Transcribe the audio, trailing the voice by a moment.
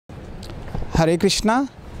Hare Krishna.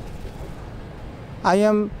 I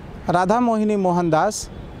am Radha Mohini Mohan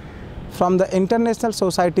from the International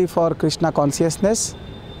Society for Krishna Consciousness.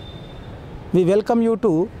 We welcome you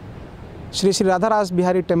to Shri Radha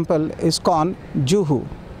Mohini Temple, ISKCON, Juhu.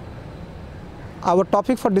 Our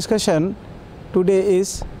topic for discussion today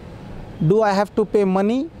is, do I have to pay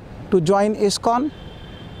money to join ISKCON?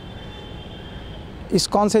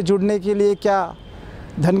 ISKCON से जुड़ने के लिए क्या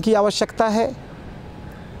धन की आवश्यकता है?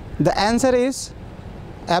 The answer is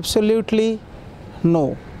absolutely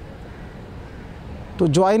no. To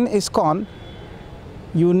join ISKCON,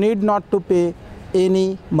 you need not to pay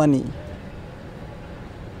any money.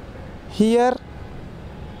 Here,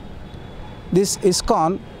 this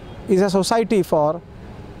ISKCON is a society for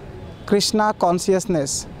Krishna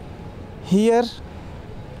consciousness. Here,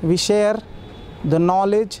 we share the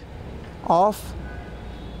knowledge of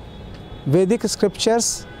Vedic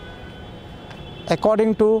scriptures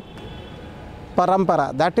according to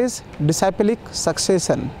parampara, that is disciplic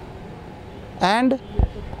succession. And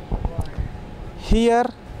here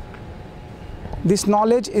this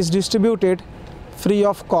knowledge is distributed free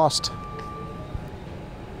of cost.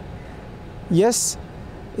 Yes,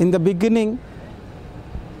 in the beginning,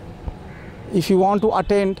 if you want to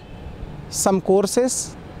attend some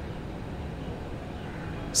courses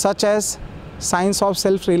such as Science of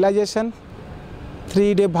Self-Realization,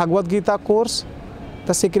 3-day Bhagavad Gita course,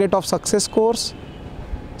 the Secret of Success course,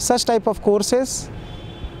 such type of courses,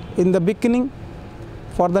 in the beginning,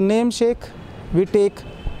 for the namesake, we take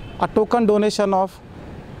a token donation of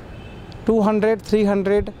 200,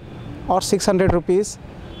 300 or 600 rupees.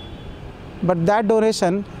 But that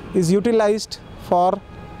donation is utilized for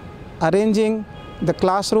arranging the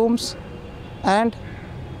classrooms and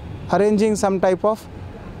arranging some type of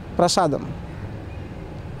prasadam.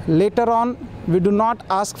 Later on, we do not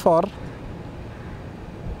ask for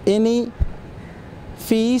any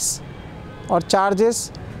fees or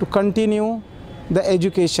charges to continue the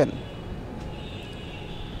education.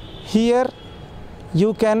 Here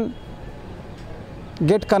you can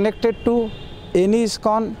get connected to any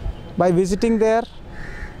ISKCON by visiting there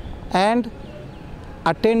and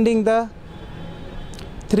attending the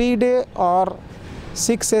 3-day or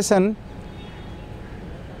 6-session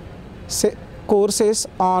courses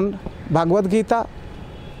on Bhagavad Gita.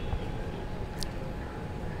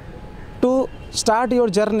 To start your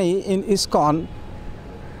journey in ISKCON,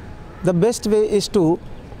 the best way is to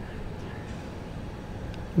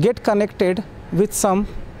get connected with some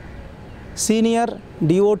senior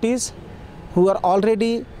devotees who are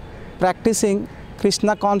already practicing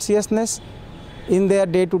Krishna consciousness in their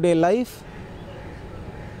day-to-day life.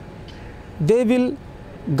 They will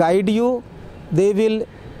guide you, they will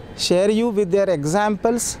share you with their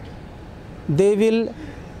examples, they will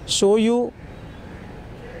show you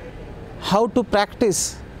how to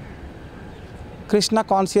practice Krishna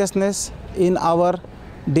consciousness in our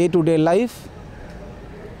day-to-day life.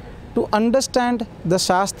 To understand the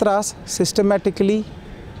Shastras systematically,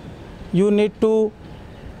 you need to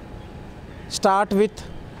start with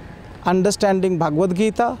understanding Bhagavad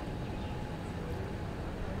Gita.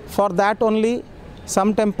 For that only,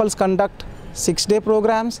 some temples conduct 6-day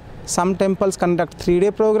programs, some temples conduct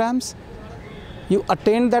 3-day programs. You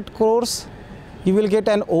attend that course, you will get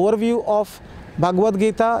an overview of Bhagavad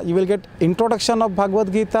Gita, you will get introduction of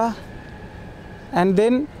Bhagavad Gita, and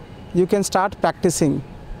then you can start practicing.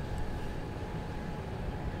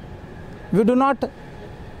 We do not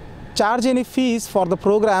charge any fees for the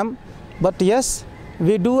program, but yes,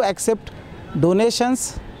 we do accept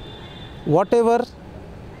donations. Whatever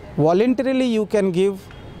voluntarily you can give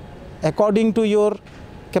according to your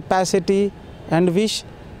capacity and wish,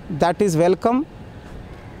 that is welcome.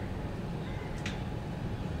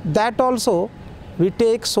 That also we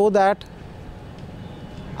take so that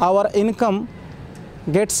our income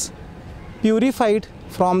gets purified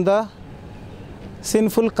from the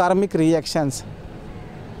sinful karmic reactions.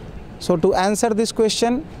 So to answer this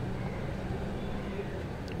question,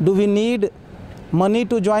 do we need money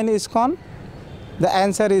to join ISKCON? The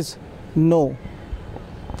answer is no.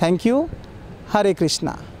 Thank you. Hare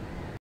Krishna.